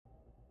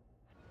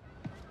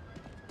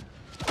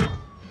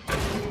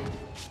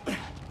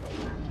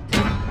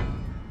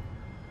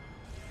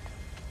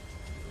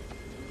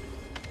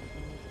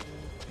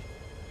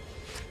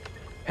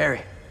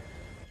Harry.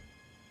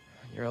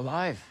 You're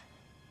alive.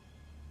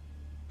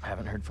 I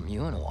haven't heard from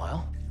you in a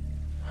while.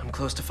 I'm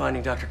close to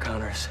finding Dr.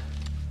 Connors.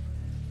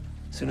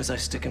 As soon as I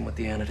stick him with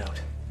the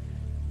antidote,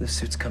 this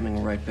suit's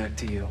coming right back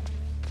to you.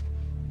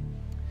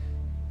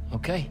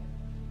 Okay.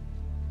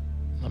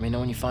 Let me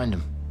know when you find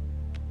him.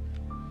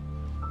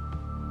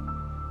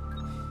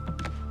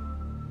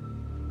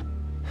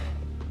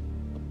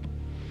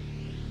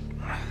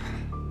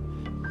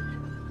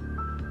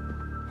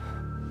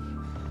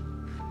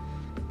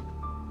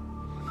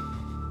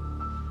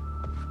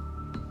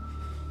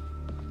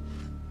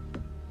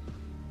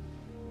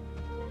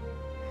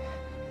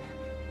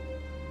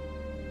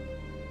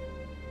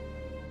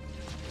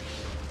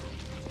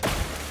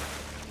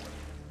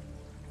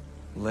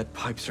 Lead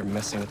pipes are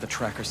messing with the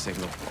tracker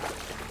signal.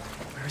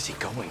 Where is he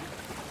going?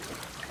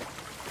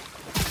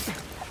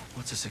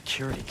 What's a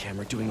security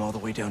camera doing all the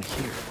way down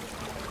here?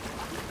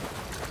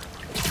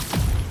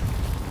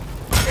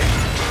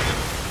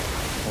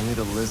 Only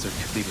the lizard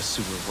could leave a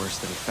sewer worse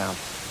than he found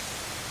it.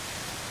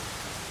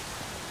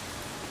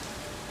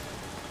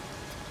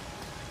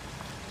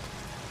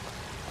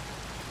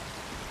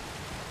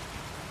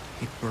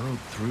 He burrowed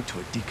through to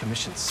a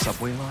decommissioned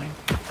subway line?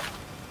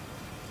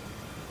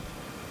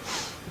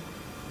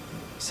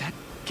 Is that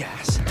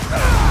gas?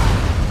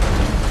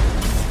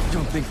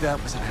 Don't think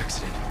that was an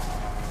accident.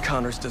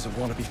 Connors doesn't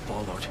want to be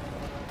followed.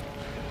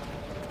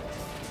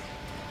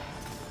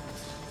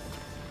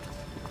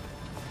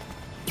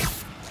 He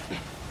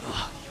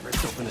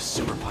ripped open a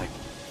sewer pipe.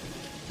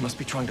 Must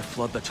be trying to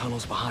flood the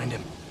tunnels behind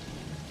him.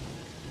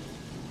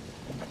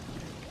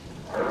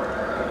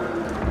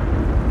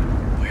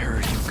 Where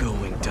are you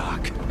going,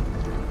 Doc?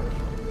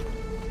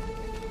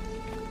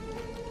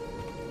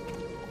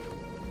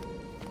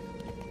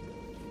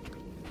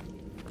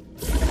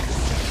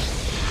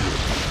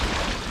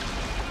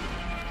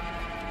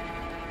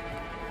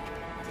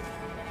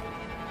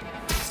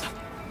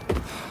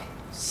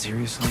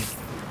 Seriously?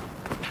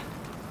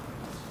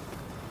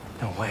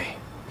 No way.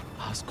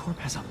 Oscorp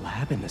has a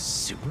lab in the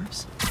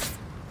sewers?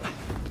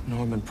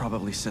 Norman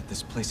probably set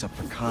this place up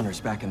for Connors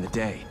back in the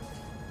day.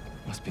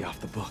 Must be off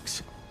the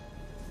books.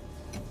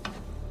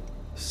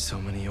 So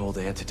many old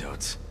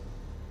antidotes.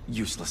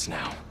 Useless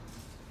now.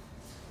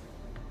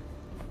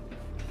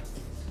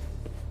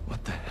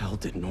 What the hell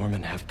did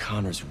Norman have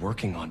Connors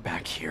working on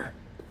back here?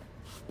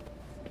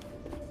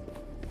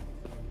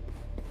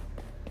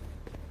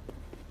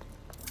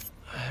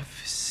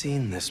 I've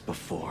seen this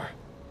before.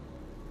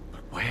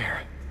 But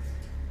where?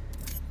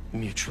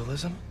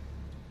 Mutualism?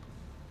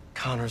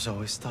 Connors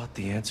always thought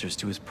the answers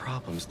to his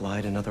problems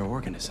lied in other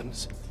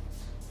organisms.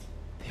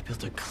 They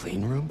built a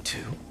clean room,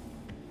 too?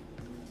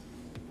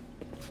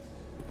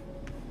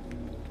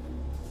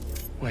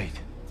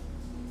 Wait.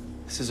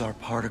 This is our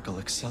particle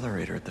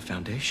accelerator at the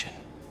Foundation.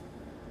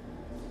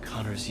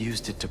 Connors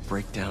used it to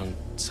break down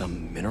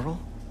some mineral?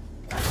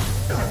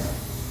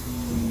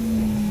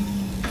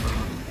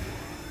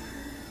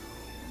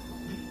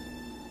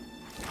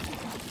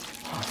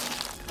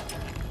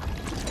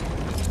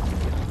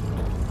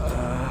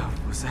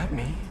 Was that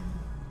me?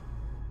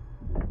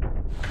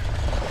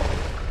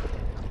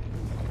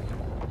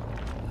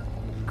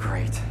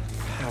 Great.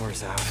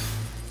 Power's out.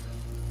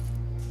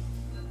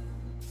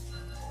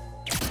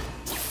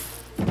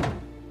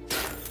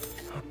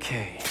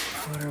 Okay,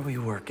 what are we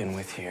working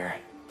with here?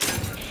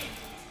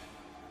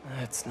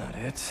 That's not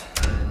it.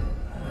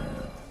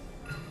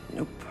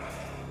 Nope.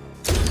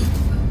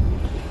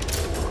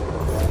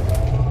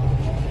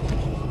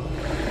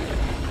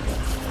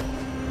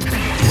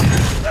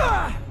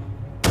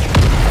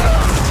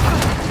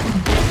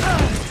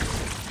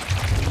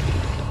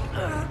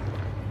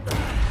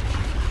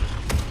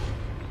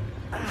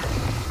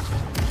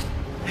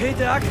 Hey,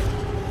 Doc.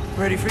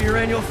 Ready for your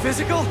annual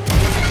physical?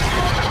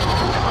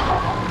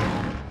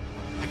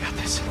 I got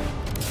this.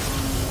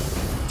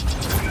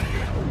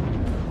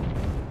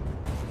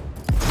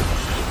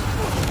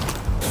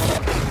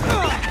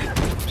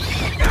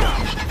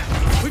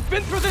 We've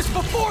been through this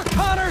before,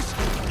 Connors!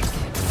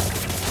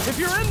 If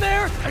you're in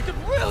there, I could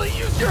really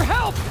use your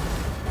help!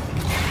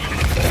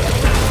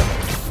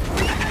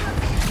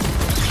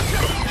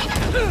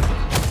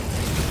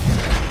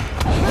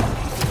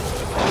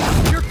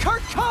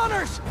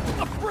 Connors,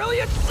 a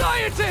brilliant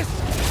scientist!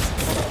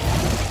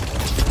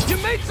 You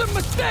made some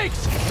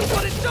mistakes,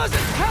 but it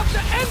doesn't have to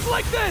end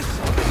like this!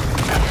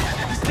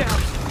 He's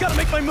down. Gotta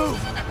make my move!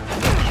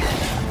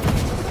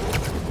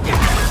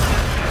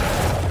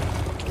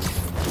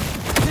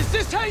 Is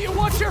this how you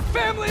want your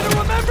family to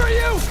remember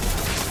you?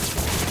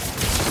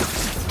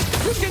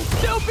 You can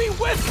still be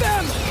with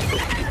them!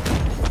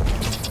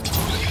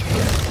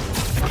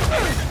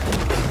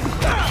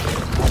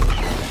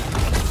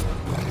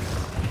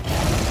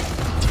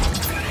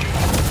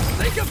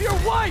 Think of your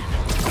wife!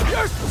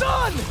 Your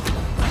son!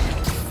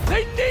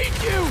 They need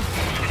you!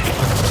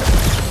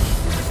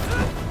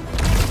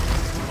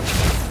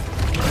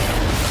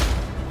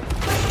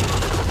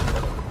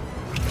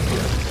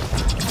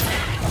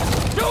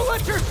 Don't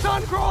let your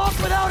son grow up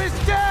without his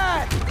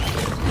dad!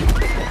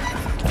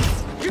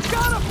 You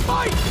gotta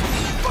fight!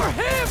 For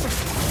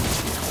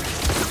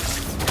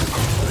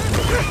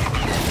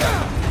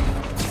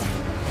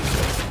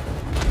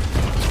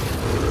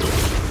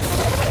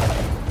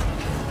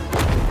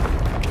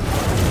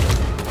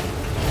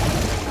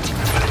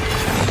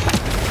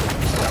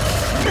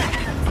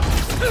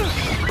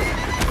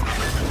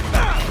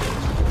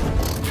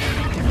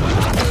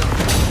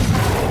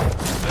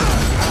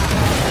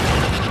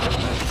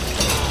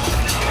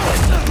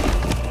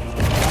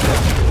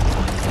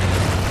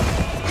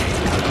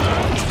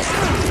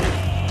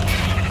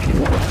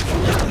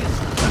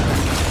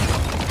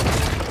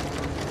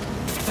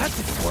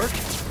work.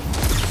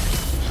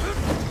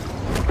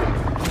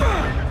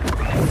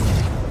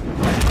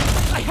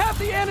 I have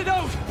the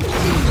antidote!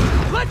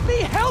 Let me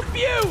help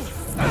you!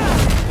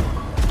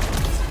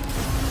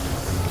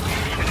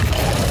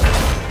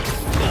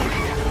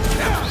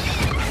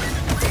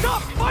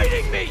 Stop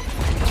fighting me!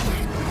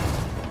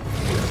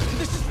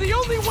 This is the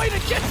only way to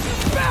get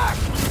you back!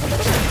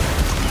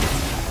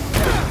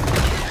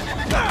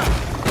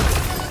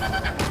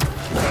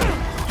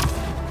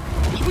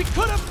 We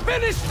could have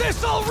finished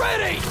this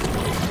already!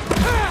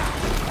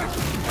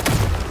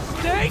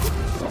 Stay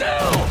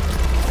still!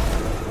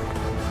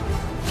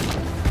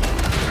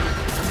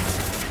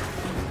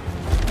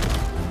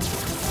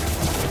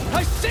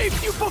 I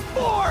saved you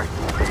before!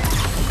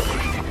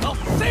 I'll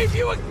save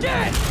you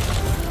again!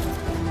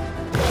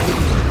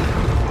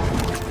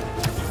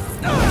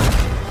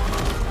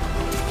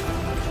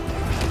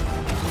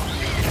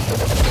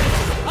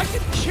 I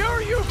can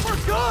cure you for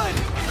good!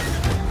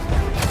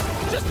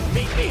 Just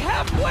meet me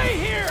halfway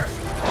here!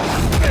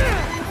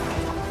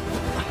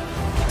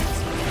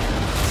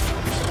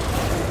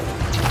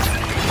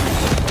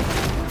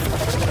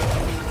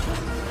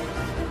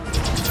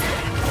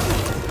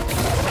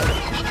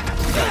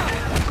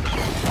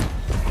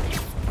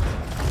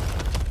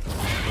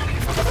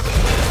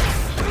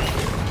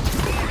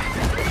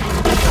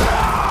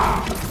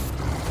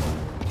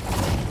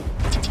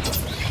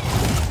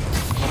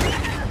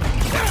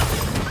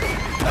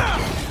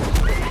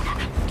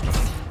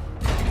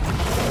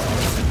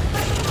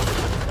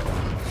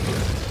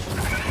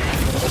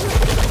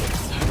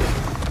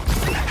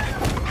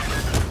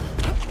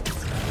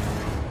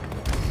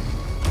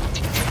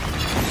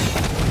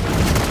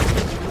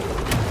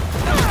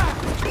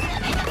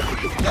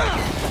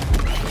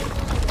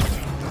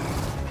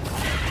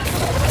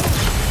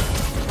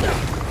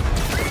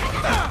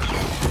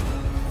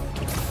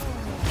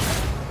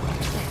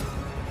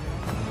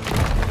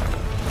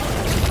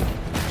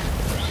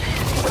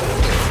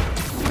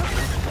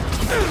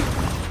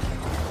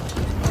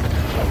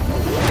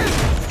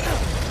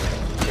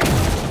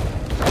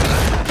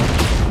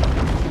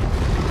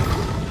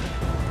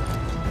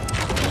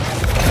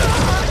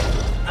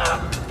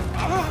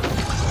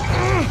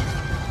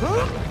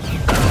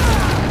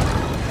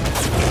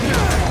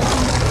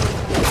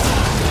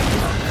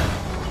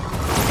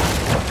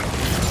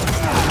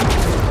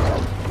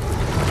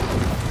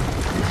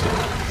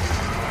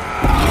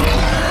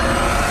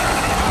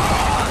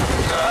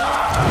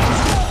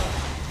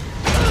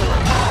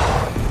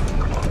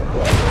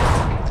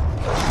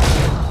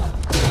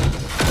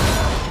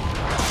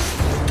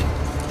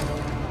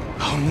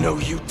 No,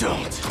 you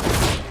don't.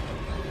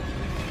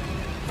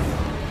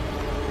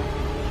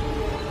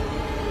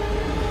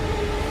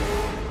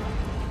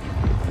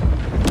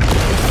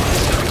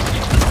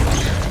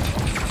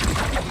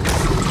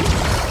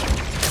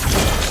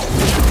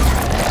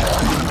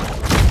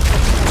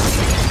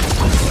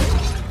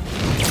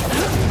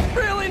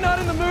 Really not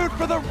in the mood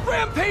for the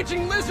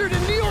rampaging lizard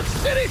in New York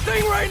City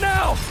thing right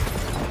now!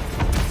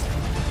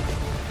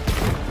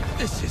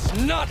 This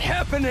is not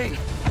happening!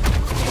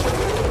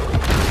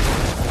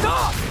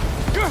 Stop!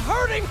 You're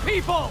hurting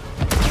people!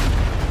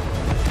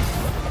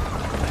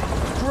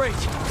 Great.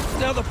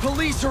 Now the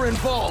police are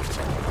involved.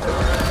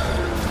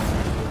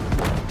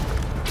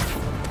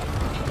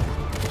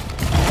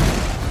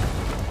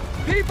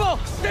 People,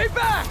 stay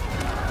back!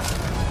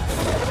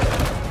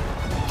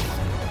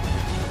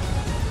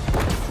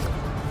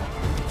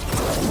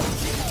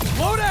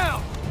 Slow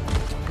down!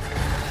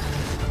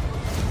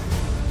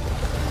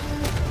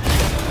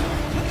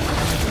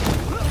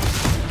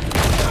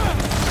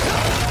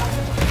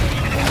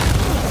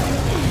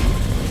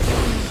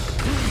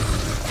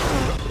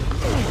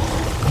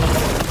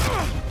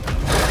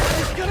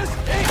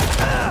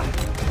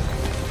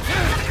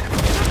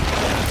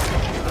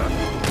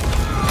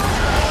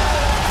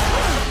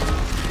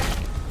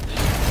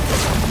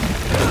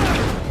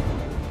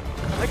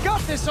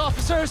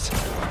 Officers,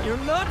 you're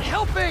not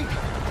helping!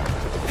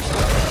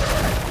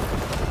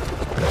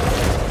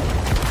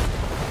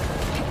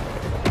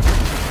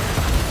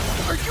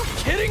 Are you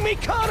kidding me,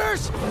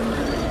 Connors?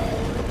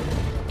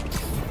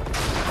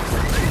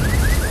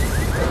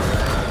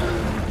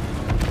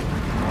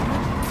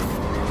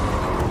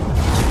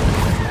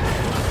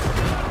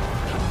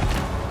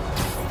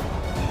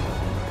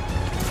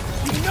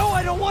 You know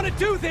I don't want to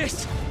do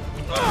this!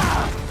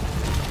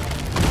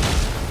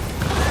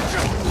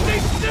 Just stay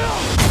still!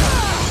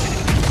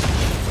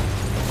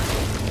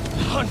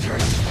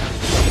 Hunters!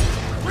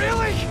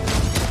 Really?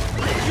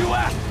 You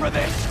asked for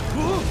this!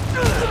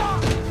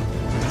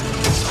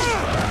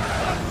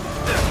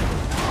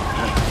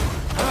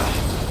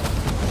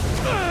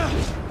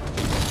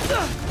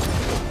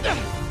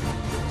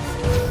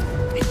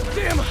 These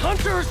damn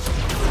hunters!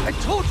 I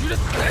told you to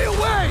stay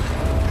away!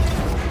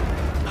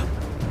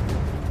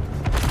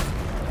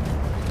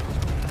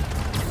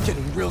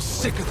 Getting real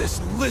sick of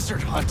this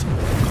lizard hunt.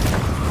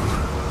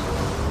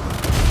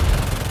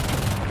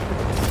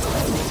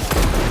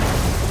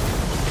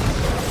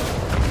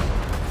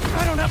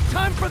 I don't have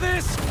time for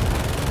this!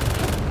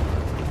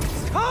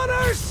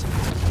 Connors!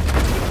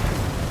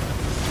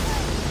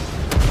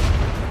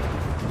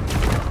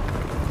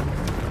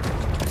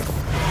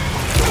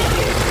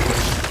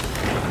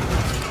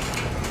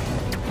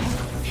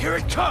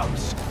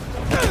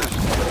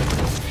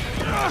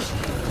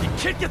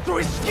 through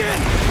his skin!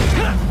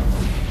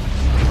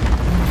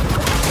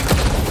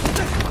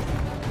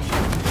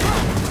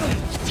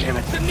 Damn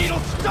it, the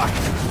needle's stuck!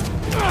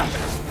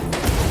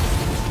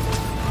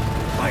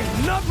 I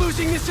am not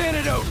losing this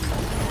antidote!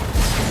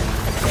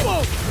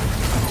 Whoa!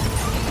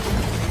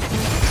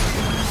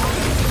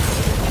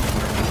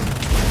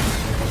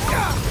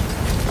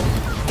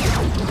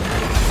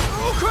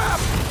 Oh, crap!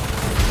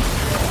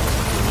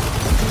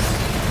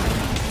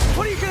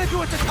 What are you gonna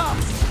do at the top?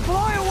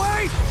 Fly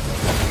away?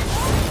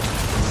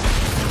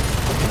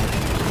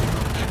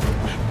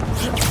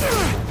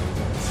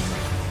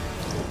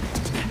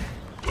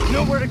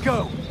 Nowhere to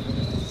go.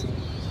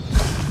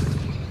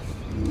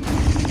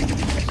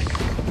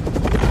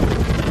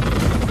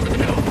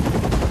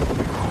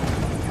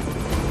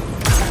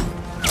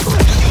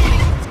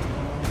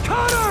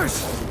 Connors!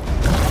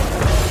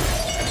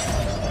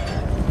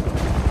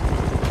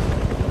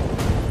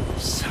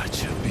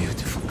 Such a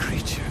beautiful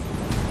creature.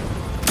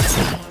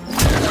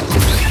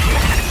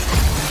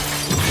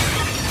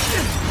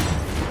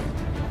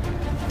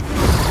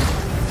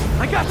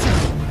 I got you!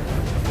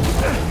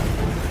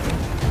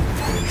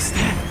 Is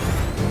that...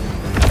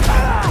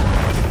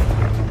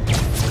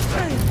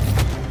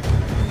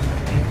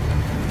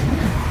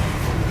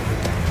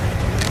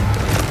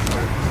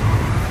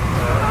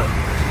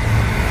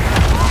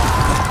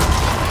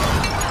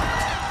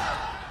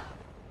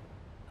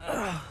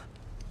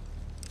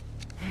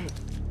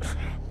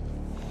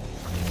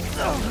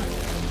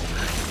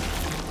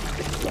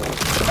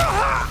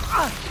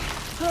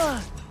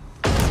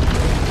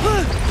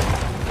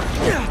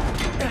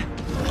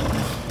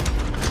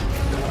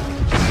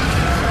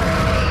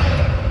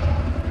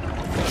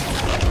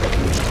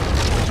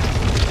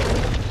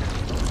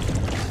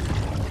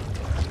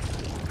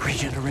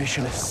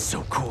 Regeneration is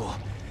so cool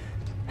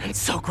and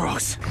so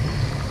gross.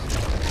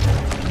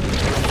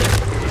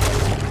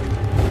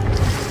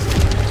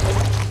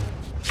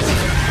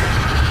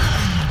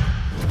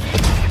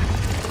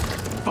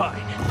 Fine.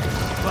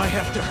 If I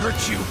have to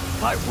hurt you,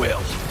 I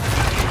will.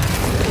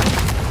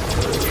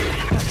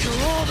 After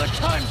all the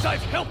times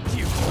I've helped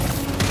you, I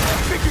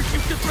figured you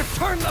could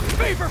return the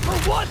favor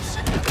for once.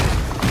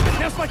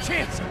 Now's my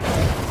chance.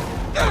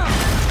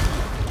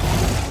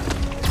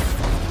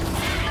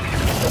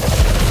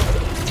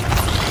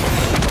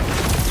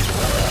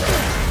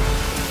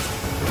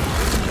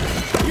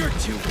 You're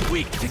too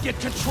weak to get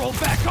control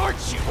back,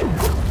 aren't you?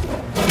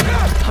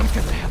 I'm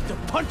gonna have to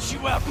punch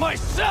you out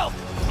myself!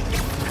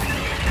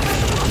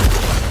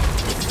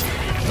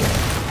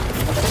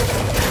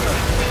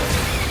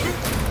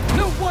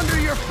 No wonder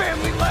your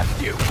family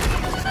left you!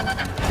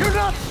 You're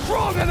not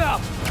strong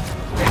enough!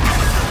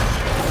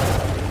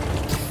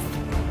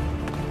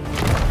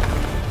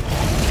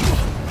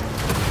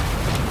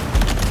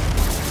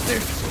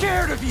 They're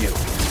scared of you,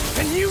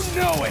 and you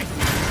know it!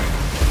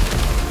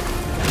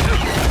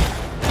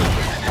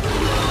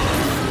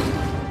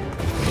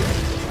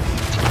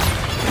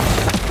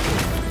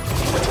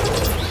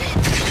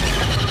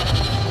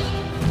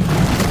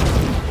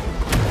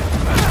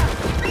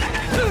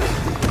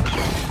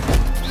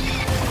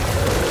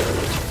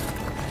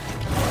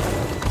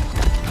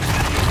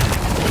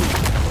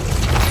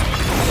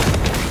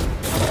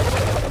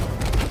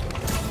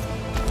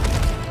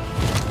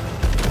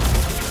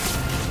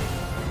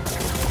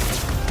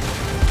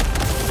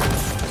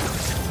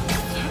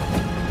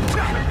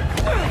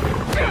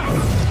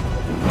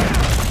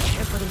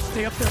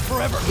 Stay up there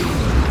forever.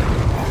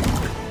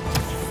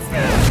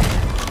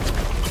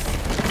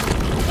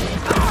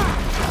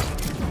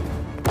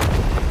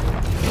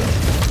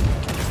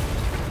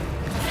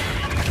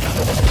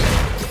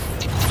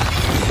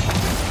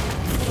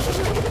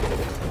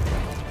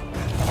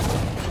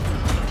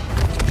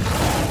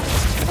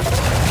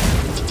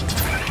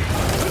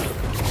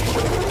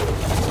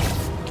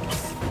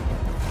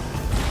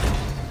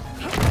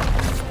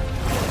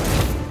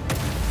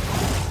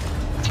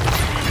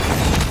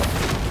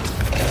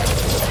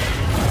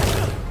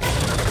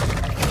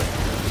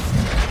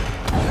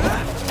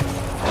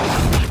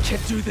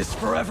 Do this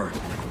forever.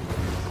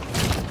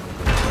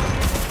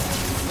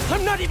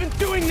 I'm not even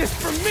doing this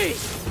for me!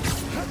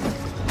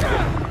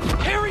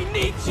 Harry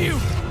needs you!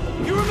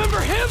 You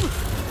remember him?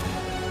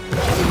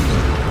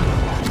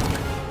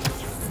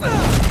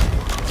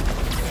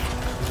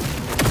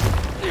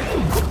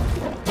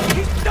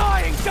 He's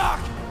dying, Doc!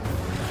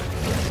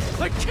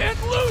 I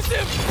can't lose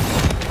him!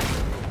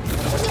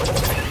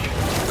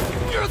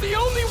 You're the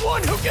only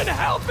one who can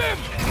help him!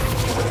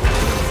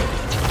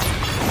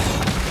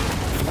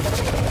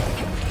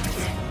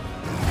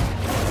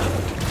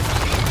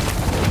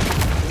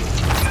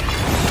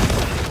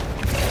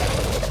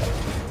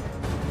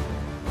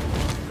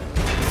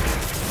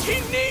 He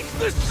needs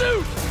the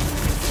suit!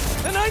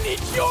 And I need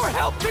your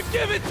help to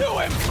give it to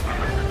him!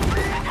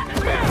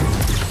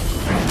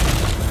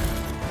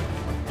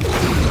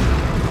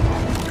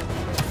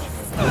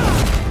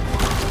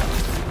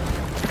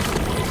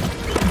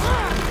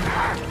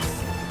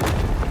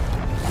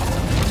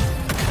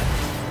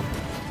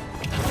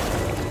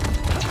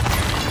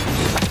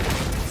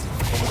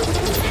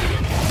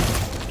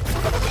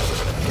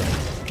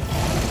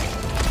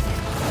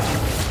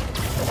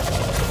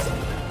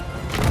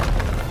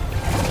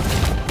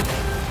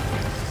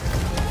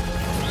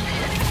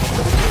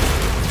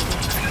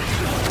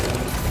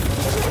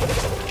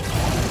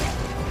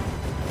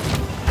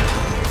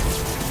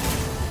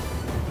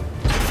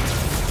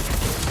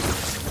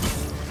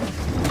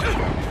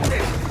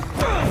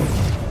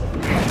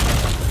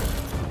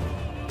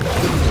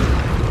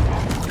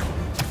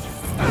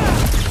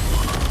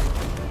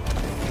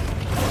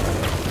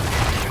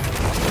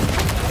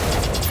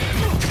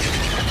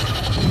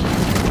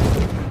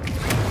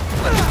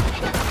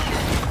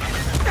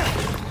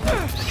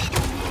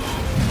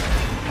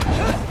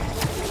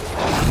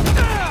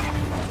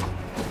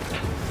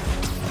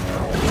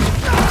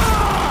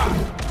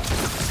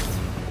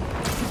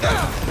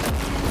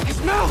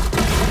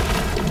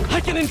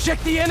 I can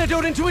inject the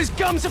antidote into his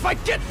gums if I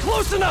get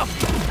close enough!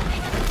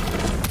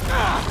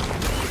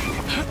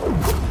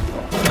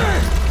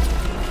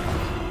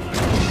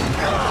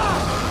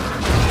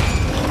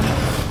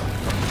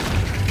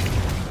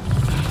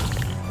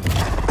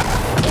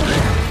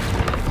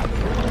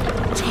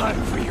 Time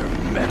for your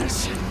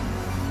medicine.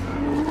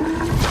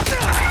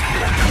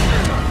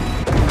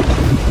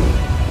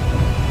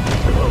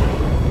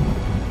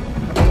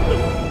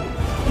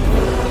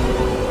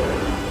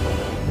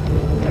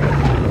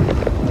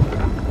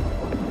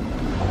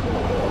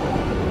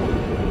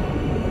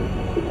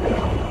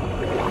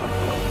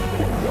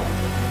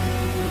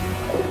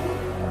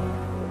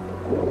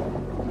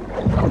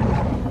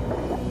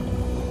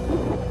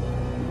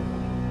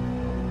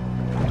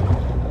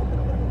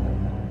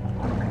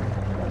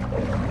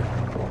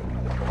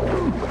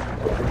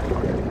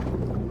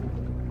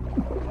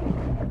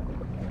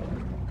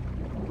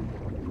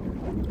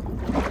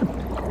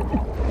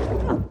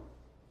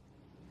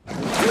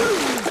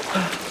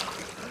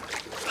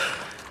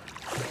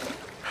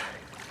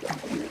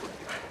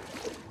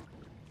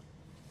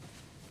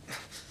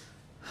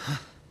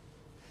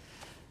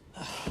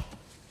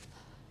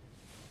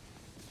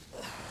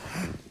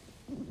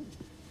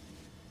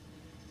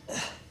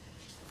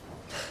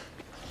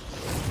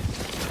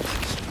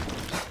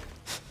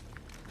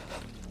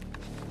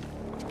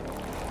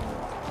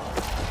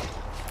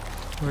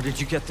 Where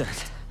did you get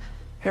that?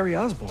 Harry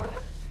Osborn.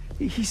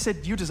 He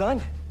said you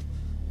designed it.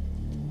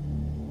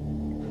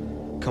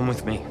 Come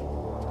with me.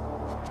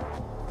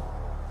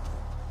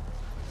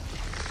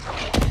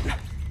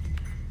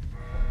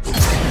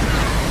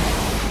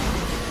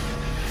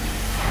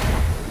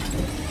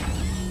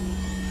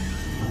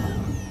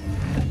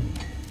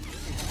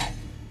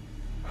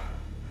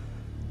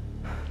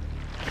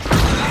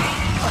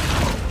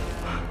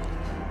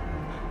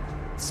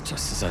 It's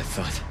just as I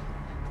thought.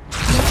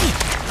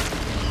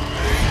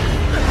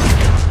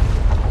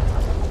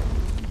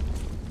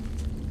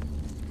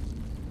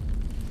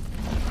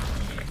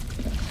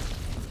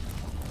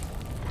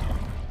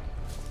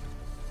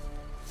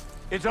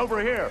 It's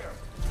over here.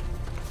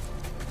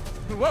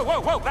 Whoa, whoa,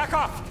 whoa, back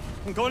off!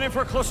 I'm going in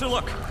for a closer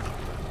look.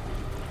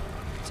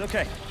 It's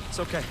okay, it's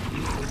okay.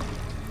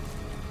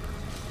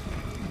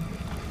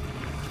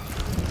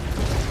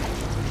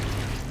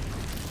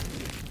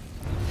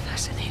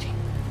 Fascinating.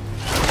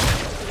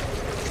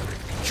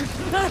 Shoot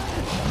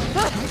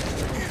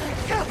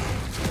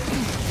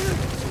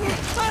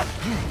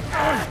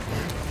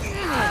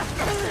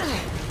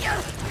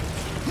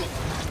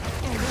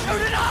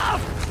it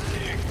off!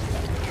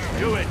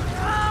 Do it.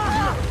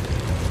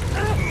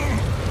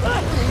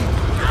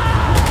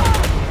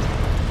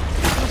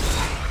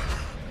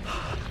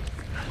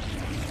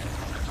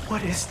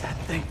 What is that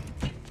thing?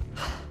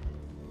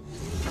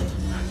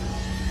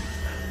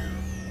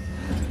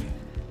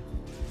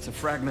 It's a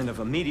fragment of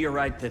a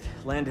meteorite that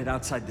landed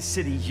outside the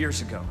city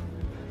years ago.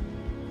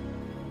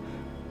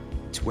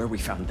 It's where we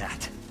found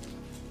that.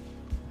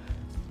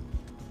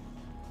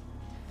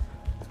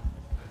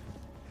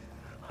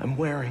 I'm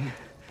wearing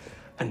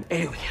an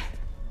alien.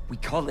 We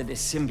call it a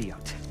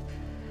symbiote.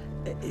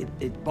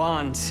 It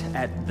bonds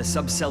at the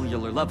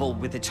subcellular level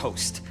with its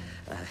host.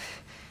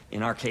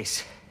 In our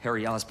case,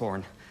 Harry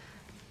Osborn.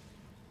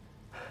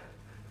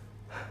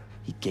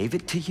 He gave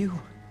it to you?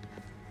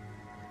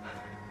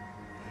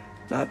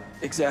 Not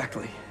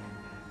exactly.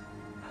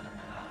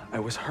 I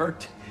was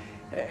hurt,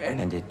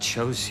 And it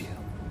chose you.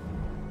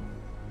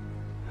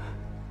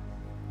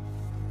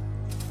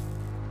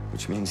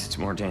 Which means it's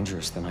more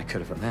dangerous than I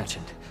could have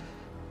imagined.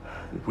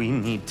 We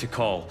need to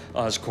call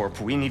Oscorp.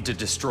 We need to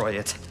destroy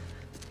it.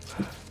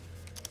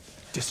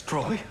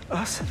 Destroy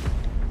us?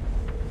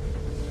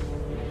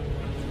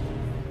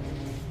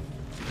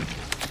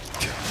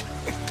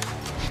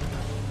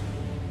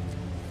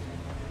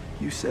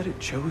 You said it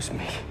chose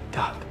me,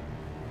 Doc.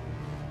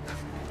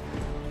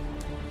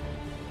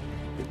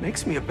 It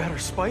makes me a better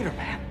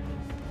Spider-Man.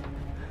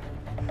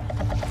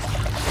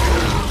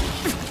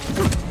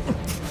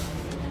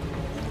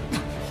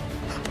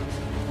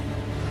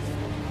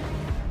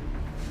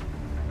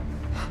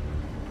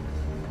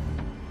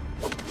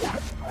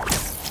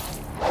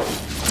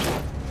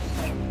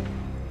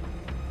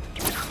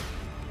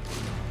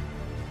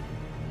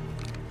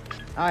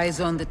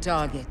 Eyes on the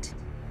target.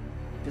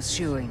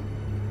 Pursuing.